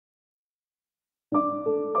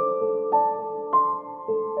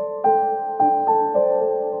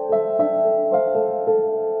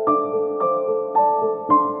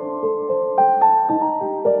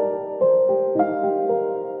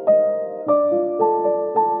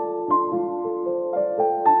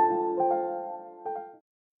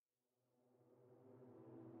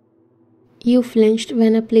You flinched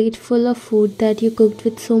when a plate full of food that you cooked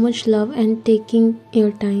with so much love and taking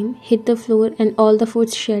your time hit the floor and all the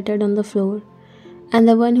food shattered on the floor. And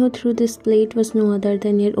the one who threw this plate was no other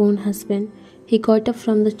than your own husband. He got up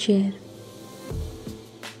from the chair.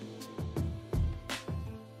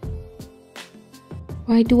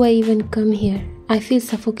 Why do I even come here? I feel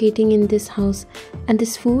suffocating in this house. And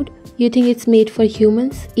this food? You think it's made for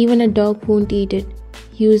humans? Even a dog won't eat it.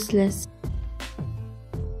 Useless.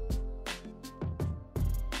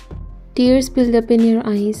 Tears built up in your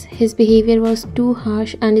eyes. His behavior was too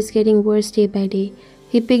harsh and is getting worse day by day.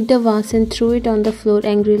 He picked a vase and threw it on the floor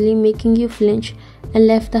angrily, making you flinch, and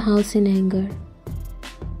left the house in anger.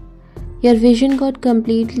 Your vision got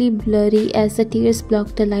completely blurry as the tears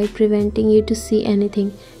blocked the light, preventing you to see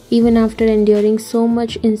anything. Even after enduring so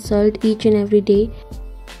much insult each and every day,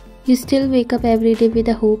 you still wake up every day with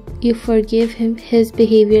a hope. You forgive him, his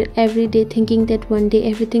behavior every day, thinking that one day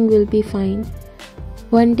everything will be fine.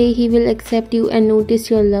 One day he will accept you and notice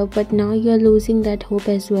your love, but now you are losing that hope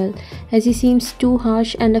as well, as he seems too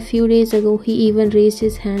harsh, and a few days ago he even raised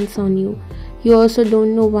his hands on you. You also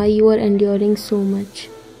don't know why you are enduring so much.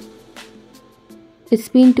 It's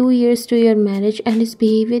been 2 years to your marriage and his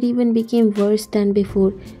behavior even became worse than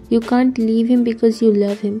before. You can't leave him because you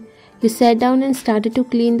love him. You sat down and started to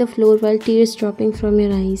clean the floor while tears dropping from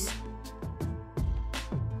your eyes.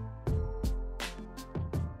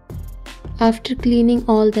 After cleaning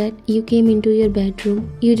all that, you came into your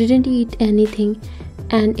bedroom. You didn't eat anything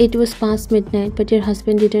and it was past midnight, but your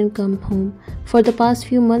husband didn't come home. For the past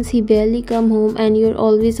few months he barely come home and you're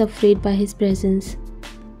always afraid by his presence.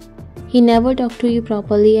 He never talked to you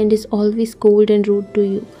properly and is always cold and rude to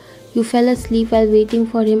you. You fell asleep while waiting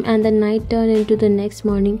for him and the night turned into the next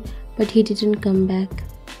morning, but he didn't come back.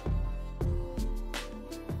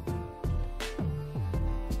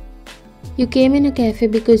 You came in a cafe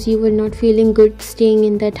because you were not feeling good staying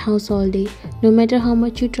in that house all day. No matter how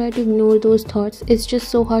much you try to ignore those thoughts, it's just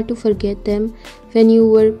so hard to forget them when you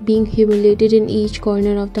were being humiliated in each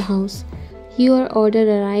corner of the house. Your order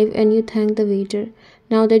arrived and you thanked the waiter.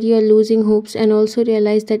 Now that you are losing hopes and also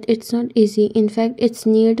realize that it's not easy, in fact it's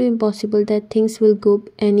near to impossible that things will go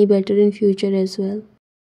any better in future as well.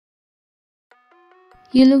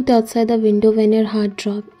 You looked outside the window when your heart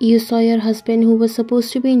dropped. You saw your husband, who was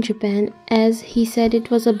supposed to be in Japan, as he said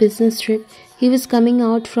it was a business trip. He was coming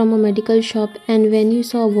out from a medical shop, and when you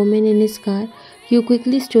saw a woman in his car, you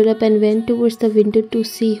quickly stood up and went towards the window to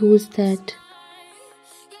see who's that.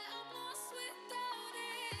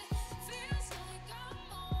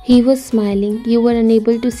 He was smiling. You were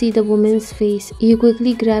unable to see the woman's face. You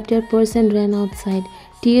quickly grabbed your purse and ran outside,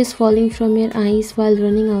 tears falling from your eyes while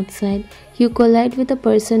running outside. You collide with a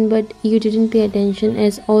person, but you didn't pay attention,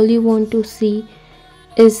 as all you want to see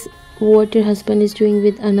is what your husband is doing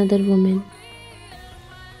with another woman.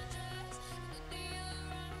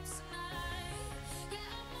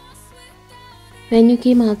 When you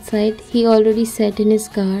came outside, he already sat in his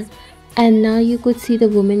car, and now you could see the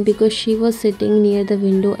woman because she was sitting near the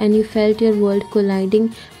window, and you felt your world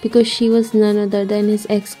colliding because she was none other than his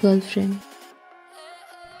ex-girlfriend.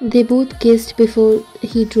 They both kissed before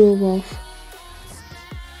he drove off.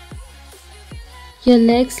 Your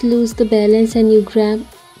legs lose the balance and you grab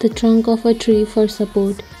the trunk of a tree for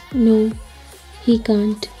support. No, he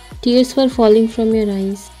can't. Tears were falling from your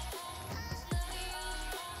eyes.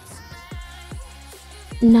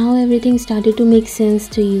 Now everything started to make sense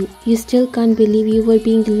to you. You still can't believe you were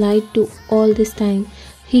being lied to all this time.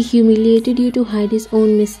 He humiliated you to hide his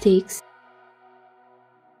own mistakes.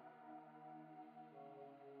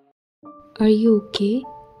 Are you okay?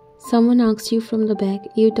 Someone asked you from the back.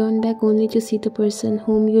 You turned back only to see the person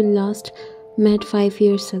whom you last met 5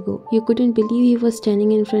 years ago. You couldn't believe he was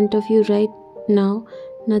standing in front of you right now.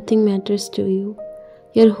 Nothing matters to you.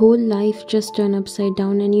 Your whole life just turned upside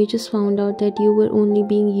down and you just found out that you were only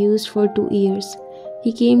being used for 2 years.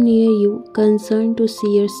 He came near you, concerned to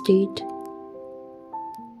see your state.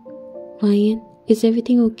 Vian, is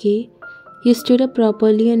everything okay? You stood up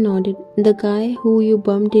properly and nodded. The guy who you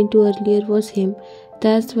bumped into earlier was him.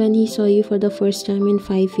 That's when he saw you for the first time in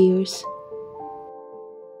 5 years.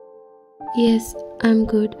 Yes, I'm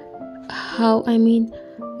good.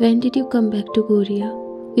 When did you come back to Korea?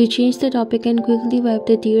 You changed the topic and quickly wiped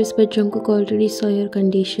the tears, but Jungkook already saw your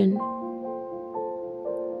condition.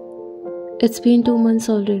 It's been 2 months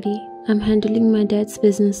already. I'm handling my dad's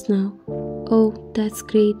business now. Oh, that's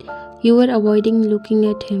great. You were avoiding looking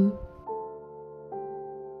at him.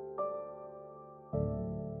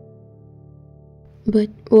 But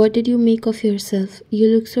what did you make of yourself? You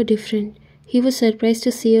look so different. He was surprised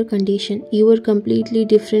to see your condition. You were completely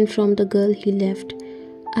different from the girl he left.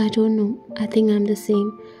 I don't know. I think I'm the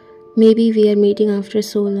same. Maybe we are meeting after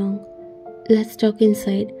so long. Let's talk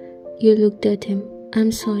inside. You looked at him.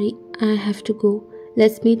 I'm sorry. I have to go.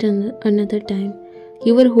 Let's meet another time.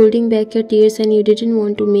 You were holding back your tears and you didn't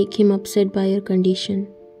want to make him upset by your condition.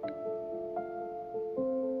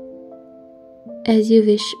 As you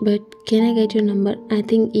wish, but can I get your number? I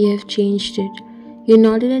think you have changed it. You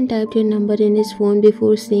nodded and typed your number in his phone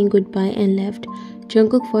before saying goodbye and left.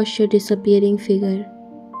 Jungkook watched your disappearing figure.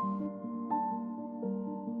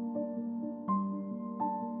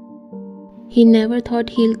 He never thought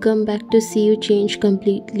he'll come back to see you change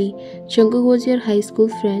completely. Jungkook was your high school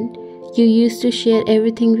friend. You used to share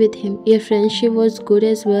everything with him. Your friendship was good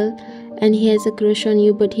as well, and he has a crush on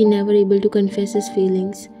you, but he never able to confess his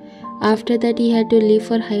feelings. After that, he had to leave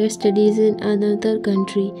for higher studies in another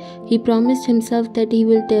country. He promised himself that he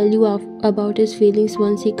will tell you about his feelings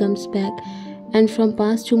once he comes back. And from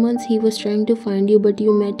past 2 months, he was trying to find you, but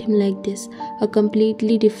you met him like this, a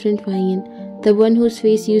completely different Ryan. The one whose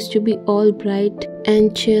face used to be all bright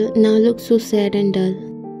and chill now looks so sad and dull.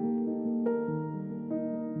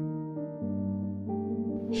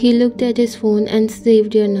 He looked at his phone and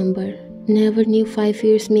saved your number. Never knew 5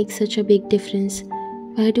 years make such a big difference.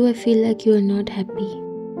 Why do I feel like you are not happy?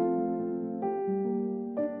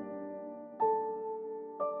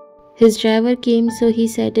 His driver came, so he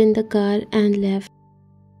sat in the car and left.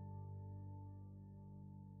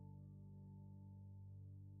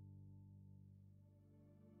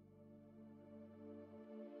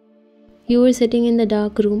 You were sitting in the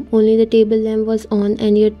dark room, only the table lamp was on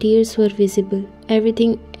and your tears were visible.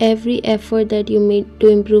 Every effort that you made to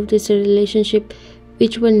improve this relationship,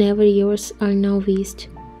 which were never yours, are now waste.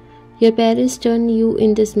 Your parents turned you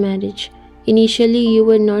in this marriage. Initially, you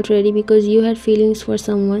were not ready because you had feelings for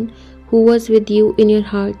someone who was with you in your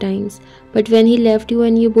hard times. But when he left you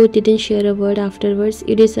and you both didn't share a word afterwards,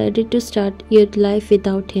 you decided to start your life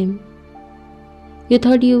without him. You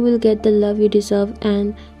thought you will get the love you deserve,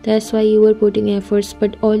 and that's why you were putting efforts,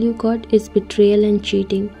 but all you got is betrayal and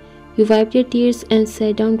cheating. You wiped your tears and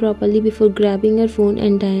sat down properly before grabbing your phone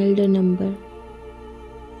and dialed a number.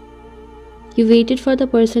 You waited for the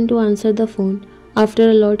person to answer the phone. After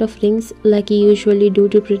a lot of rings, like you usually do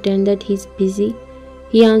to pretend that he's busy,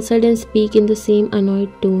 he answered and spoke in the same annoyed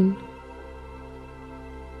tone.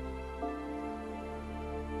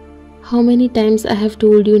 How many times I have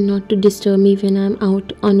told you not to disturb me when I'm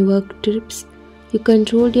out on work trips? You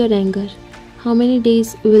controlled your anger. How many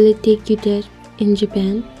days will it take you there in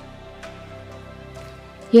Japan?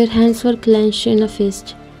 Your hands were clenched in a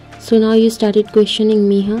fist. So now you started questioning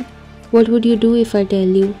me, huh? What would you do if I tell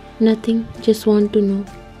you? Nothing, just want to know.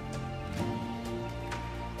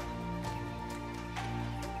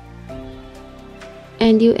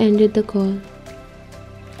 And you ended the call.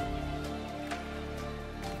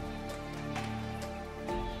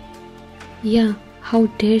 Yeah, how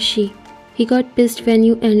dare she? He got pissed when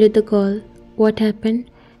you ended the call. What happened?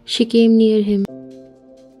 She came near him.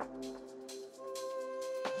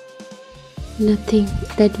 Nothing.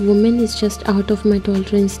 That woman is just out of my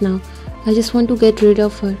tolerance now. I just want to get rid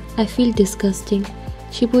of her. I feel disgusting.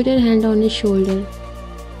 She put her hand on his shoulder.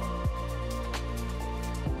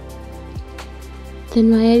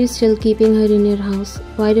 Then why are you still keeping her in your house?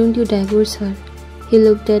 Why don't you divorce her? He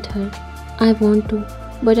looked at her. I want to,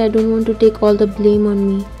 but I don't want to take all the blame on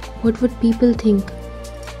me. What would people think?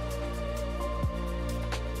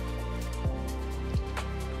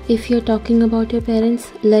 If you're talking about your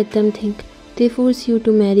parents, let them think. They force you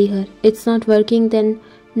to marry her. It's not working, then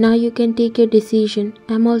now you can take your decision.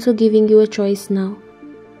 I'm also giving you a choice now.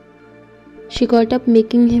 She got up,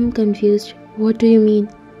 making him confused. What do you mean?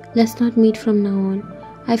 Let's not meet from now on.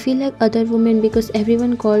 I feel like other women because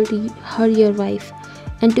everyone called her your wife.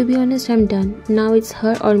 And to be honest, I'm done. Now it's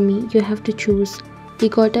her or me. You have to choose. He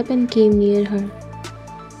got up and came near her.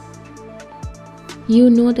 You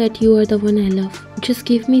know that you are the one I love. Just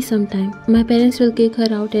give me some time. My parents will kick her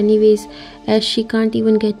out anyways, as she can't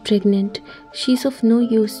even get pregnant. She's of no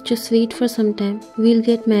use. Just wait for some time. We'll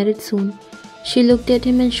get married soon. She looked at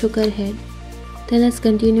him and shook her head. Then let's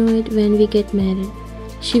continue it when we get married.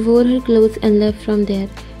 She wore her clothes and left from there.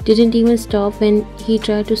 Didn't even stop when he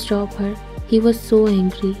tried to stop her. He was so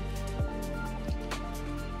angry.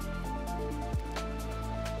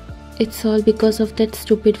 It's all because of that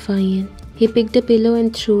stupid Fayan. He picked a pillow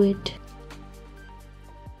and threw it.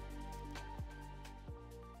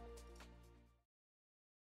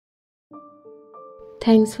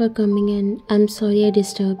 Thanks for coming in. I'm sorry I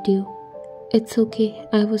disturbed you. It's okay.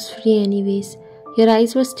 I was free anyways. Your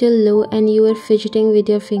eyes were still low and you were fidgeting with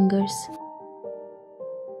your fingers.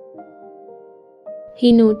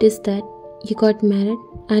 He noticed that. You got married?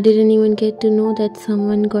 I didn't even get to know that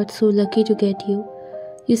someone got so lucky to get you.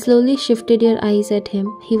 You slowly shifted your eyes at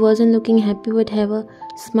him. He wasn't looking happy but have a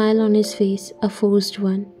smile on his face, a forced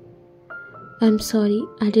one. I'm sorry,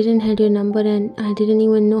 I didn't have your number and I didn't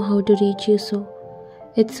even know how to reach you, so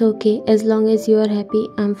it's okay. As long as you are happy,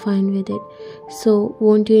 I'm fine with it. So,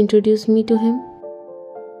 won't you introduce me to him?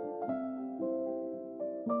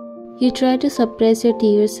 You try to suppress your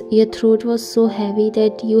tears. Your throat was so heavy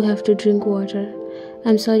that you have to drink water.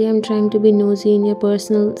 I'm sorry, I'm trying to be nosy in your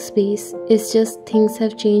personal space. It's just things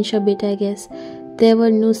have changed a bit, I guess. There were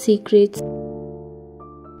no secrets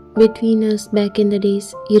between us back in the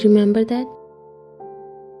days. You remember that?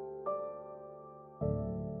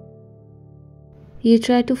 You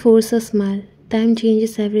try to force a smile. Time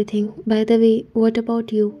changes everything. By the way, what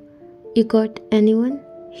about you? You got anyone?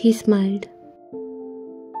 He smiled.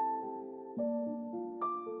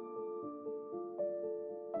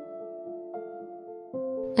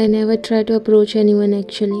 I never tried to approach anyone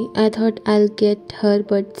actually. I thought I'll get her,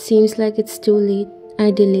 but seems like it's too late. I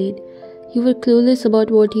delayed. You were clueless about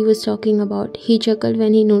what he was talking about. He chuckled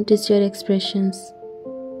when he noticed your expressions.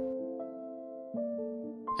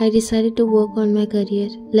 I decided to work on my career.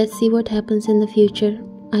 Let's see what happens in the future.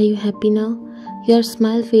 Are you happy now? Your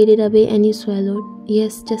smile faded away and you swallowed.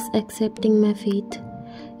 Yes, just accepting my fate.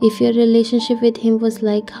 If your relationship with him was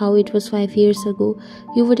like how it was 5 years ago,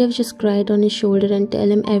 you would have just cried on his shoulder and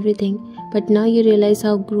tell him everything. But now you realize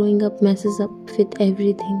how growing up messes up with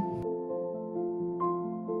everything.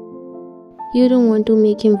 You don't want to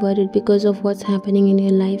make him worried because of what's happening in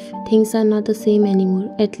your life. Things are not the same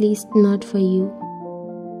anymore, at least not for you.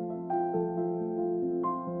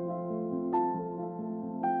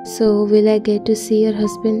 So, will I get to see your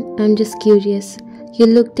husband? I'm just curious. You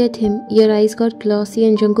looked at him, your eyes got glossy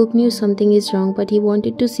and Jungkook knew something is wrong but he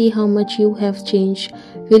wanted to see how much you have changed.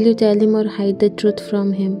 Will you tell him or hide the truth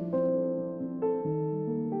from him?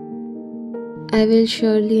 I will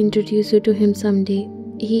surely introduce you to him someday.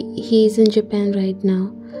 He is in Japan right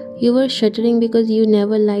now. You were shuddering because you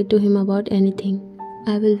never lied to him about anything.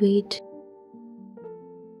 I will wait.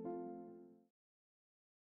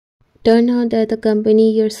 Turned out that the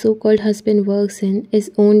company your so-called husband works in is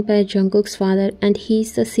owned by Jungkook's father and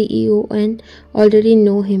he's the CEO and already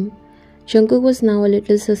know him. Jungkook was now a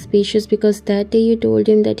little suspicious because that day you told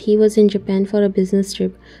him that he was in Japan for a business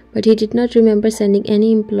trip, but he did not remember sending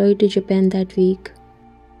any employee to Japan that week.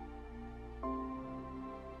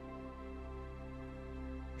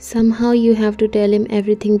 Somehow you have to tell him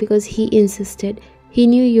everything because he insisted. He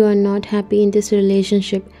knew you are not happy in this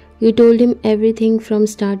relationship. You told him everything from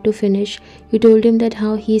start to finish. You told him that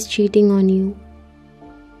how he's cheating on you.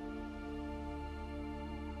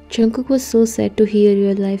 Jungkook was so sad to hear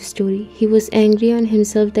your life story. He was angry on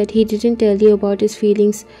himself that he didn't tell you about his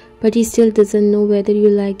feelings, but he still doesn't know whether you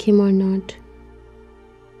like him or not.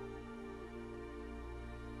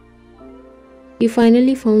 You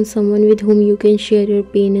finally found someone with whom you can share your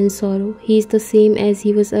pain and sorrow. He is the same as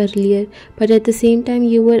he was earlier, but at the same time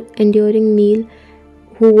you were enduring Neil,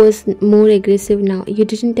 who was more aggressive now. You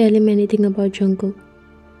didn't tell him anything about Jungkook.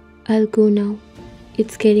 I'll go now.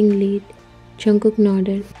 It's getting late. Jungkook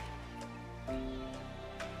nodded.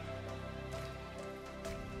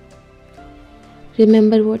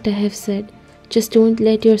 Remember what I have said. Just don't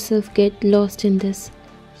let yourself get lost in this.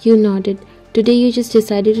 You nodded. Today you just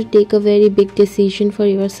decided to take a very big decision for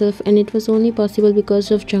yourself and it was only possible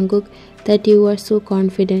because of Jungkook that you are so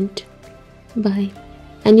confident. Bye.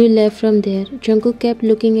 And you left from there. Jungkook kept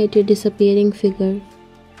looking at your disappearing figure.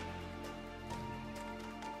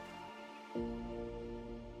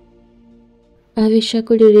 I wish I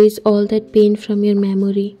could erase all that pain from your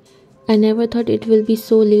memory. I never thought it will be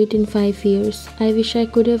so late in 5 years. I wish I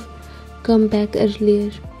could have come back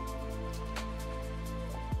earlier.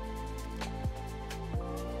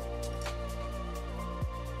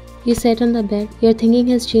 You sat on the bed. Your thinking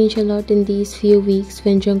has changed a lot in these few weeks.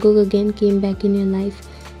 When Jungkook again came back in your life,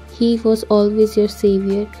 he was always your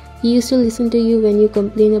savior. He used to listen to you when you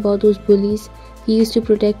complained about those bullies. He used to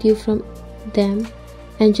protect you from them.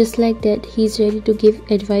 And just like that, he's ready to give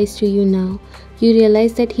advice to you now. You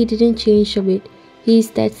realize that he didn't change a bit. He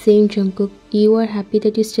is that same Jungkook. You are happy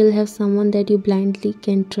that you still have someone that you blindly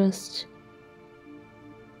can trust.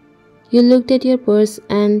 You looked at your purse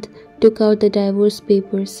and took out the divorce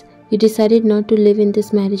papers. You decided not to live in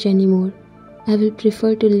this marriage anymore. I will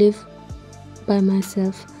prefer to live by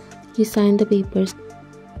myself. You signed the papers.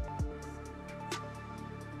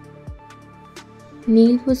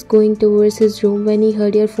 Neil was going towards his room when he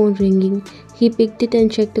heard your phone ringing. He picked it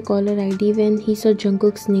and checked the caller ID when he saw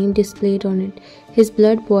Jungkook's name displayed on it. His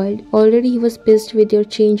blood boiled. Already he was pissed with your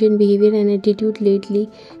change in behavior and attitude lately.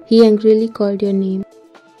 He angrily called your name.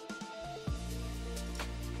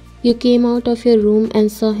 You came out of your room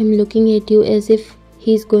and saw him looking at you as if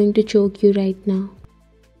he's going to choke you right now.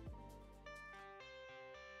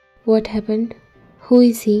 What happened? Who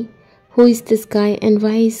is he? Who is this guy and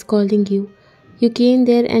why is he calling you? You came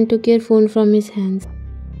there and took your phone from his hands.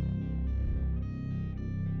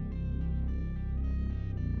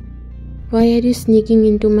 Why are you sneaking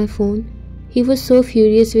into my phone? He was so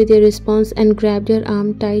furious with your response and grabbed your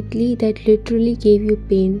arm tightly that literally gave you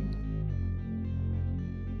pain.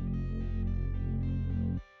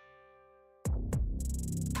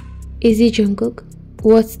 Is he Jungkook?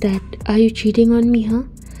 What's that? Are you cheating on me, huh?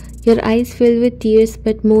 Your eyes filled with tears,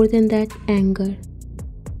 but more than that, anger.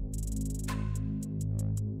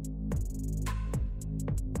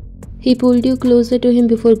 He pulled you closer to him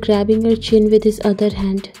before grabbing your chin with his other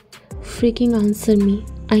hand. Freaking answer me.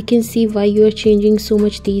 I can see why you are changing so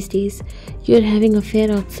much these days. You are having an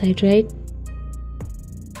affair outside, right?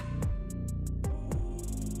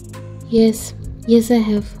 Yes, I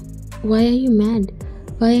have. Why are you mad?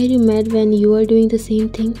 Why are you mad when you are doing the same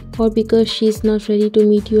thing? Or because she's not ready to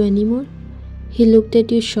meet you anymore? He looked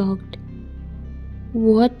at you shocked.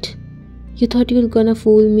 What? You thought you were gonna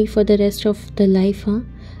fool me for the rest of the life, huh?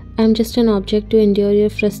 I'm just an object to endure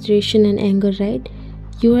your frustration and anger, right?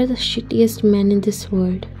 You are the shittiest man in this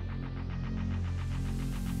world.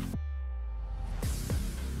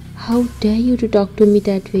 How dare you to talk to me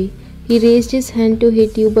that way? He raised his hand to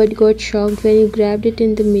hit you but got shocked when you grabbed it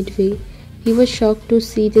in the midway. He was shocked to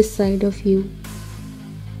see this side of you.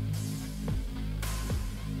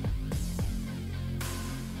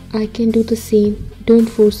 I can do the same. Don't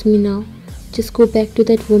force me now. Just go back to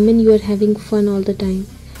that woman you are having fun all the time.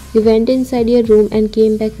 You went inside your room and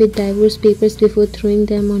came back with divorce papers before throwing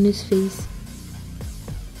them on his face.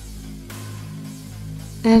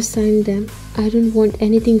 I have signed them. I don't want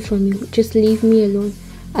anything from you. Just leave me alone.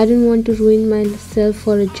 I don't want to ruin myself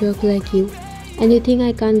for a jerk like you. And you think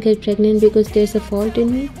I can't get pregnant because there's a fault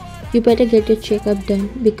in me? You better get your checkup done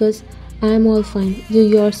because I'm all fine. You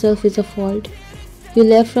yourself is a fault. You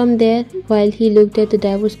left from there while he looked at the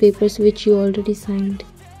divorce papers which you already signed.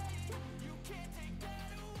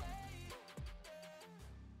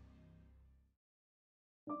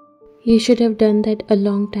 You should have done that a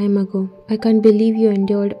long time ago. I can't believe you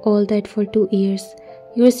endured all that for 2 years.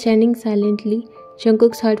 You were standing silently.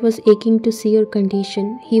 Jungkook's heart was aching to see your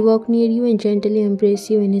condition. He walked near you and gently embraced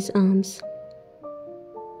you in his arms.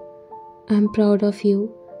 I'm proud of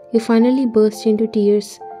you. You finally burst into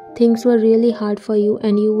tears. Things were really hard for you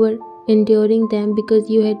and you were enduring them because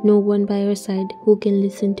you had no one by your side who can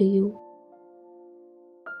listen to you.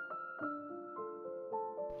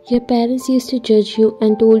 Your parents used to judge you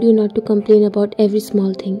and told you not to complain about every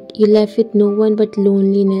small thing. You left with no one but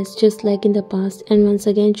loneliness, just like in the past, and once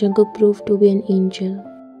again Jungkook proved to be an angel.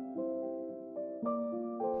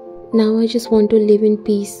 Now I just want to live in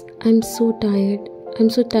peace. I'm so tired. I'm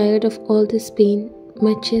so tired of all this pain.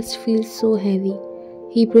 My chest feels so heavy.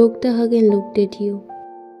 He broke the hug and looked at you.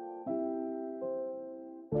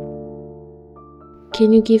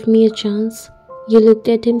 Can you give me a chance? You looked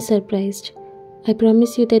at him surprised. I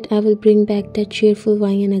promise you that I will bring back that cheerful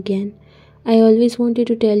Vian again. I always wanted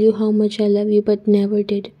to tell you how much I love you but never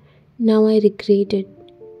did. Now I regret it.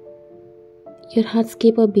 Your heart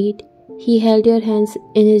skipped a beat. He held your hands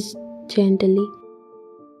in his gently.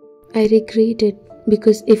 I regret it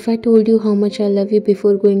because if I told you how much I love you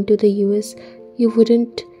before going to the US, you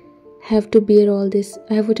wouldn't have to bear all this.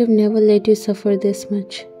 I would have never let you suffer this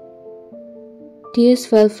much. Tears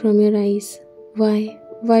fell from your eyes. Why?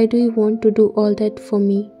 Why do you want to do all that for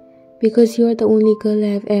me? Because you are the only girl I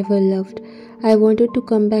have ever loved. I wanted to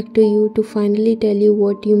come back to you to finally tell you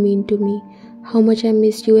what you mean to me, how much I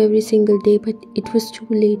missed you every single day, but it was too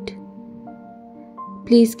late.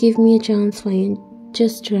 Please give me a chance, Vian.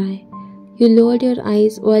 Just try. You lowered your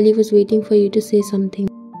eyes while he was waiting for you to say something.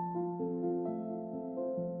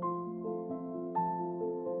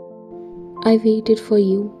 I waited for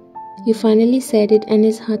you. You finally said it and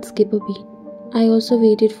his heart skipped a beat. I also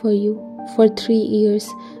waited for you for 3 years,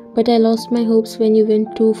 but I lost my hopes when you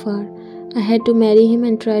went too far. I had to marry him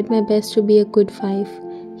and tried my best to be a good wife.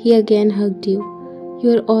 He again hugged you.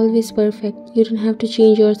 You are always perfect. You don't have to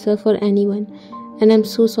change yourself for anyone. And I'm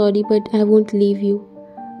so sorry, but I won't leave you.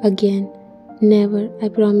 Again. Never, I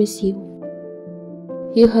promise you.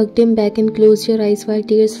 You hugged him back and closed your eyes while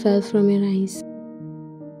tears fell from your eyes.